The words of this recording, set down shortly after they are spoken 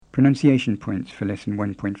Pronunciation points for lesson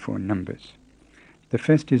 1.4 numbers. The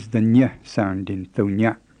first is the ny sound in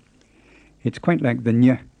thonya. It's quite like the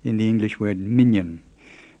ny in the English word mignon,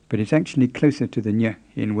 but it's actually closer to the ny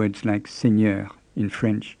in words like seigneur in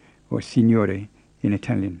French or signore in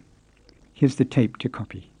Italian. Here's the tape to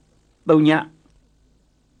copy. Thonya.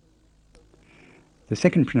 The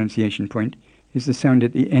second pronunciation point is the sound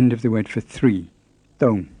at the end of the word for three,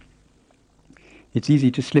 thong. It's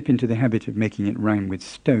easy to slip into the habit of making it rhyme with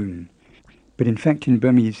stone, but in fact in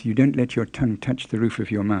Burmese you don't let your tongue touch the roof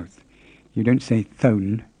of your mouth. You don't say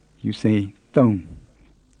thone, you say thong.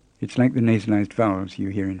 It's like the nasalized vowels you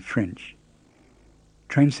hear in French.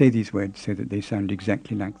 Try and say these words so that they sound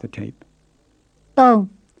exactly like the tape. Thong.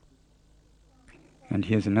 And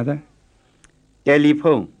here's another.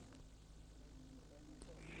 Telephone.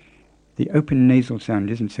 The open nasal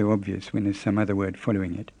sound isn't so obvious when there's some other word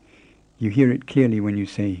following it. You hear it clearly when you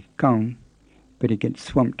say kaung, but it gets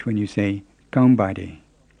swamped when you say kaumbade.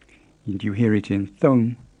 And you hear it in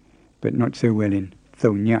thong, but not so well in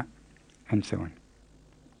thonya, and so on.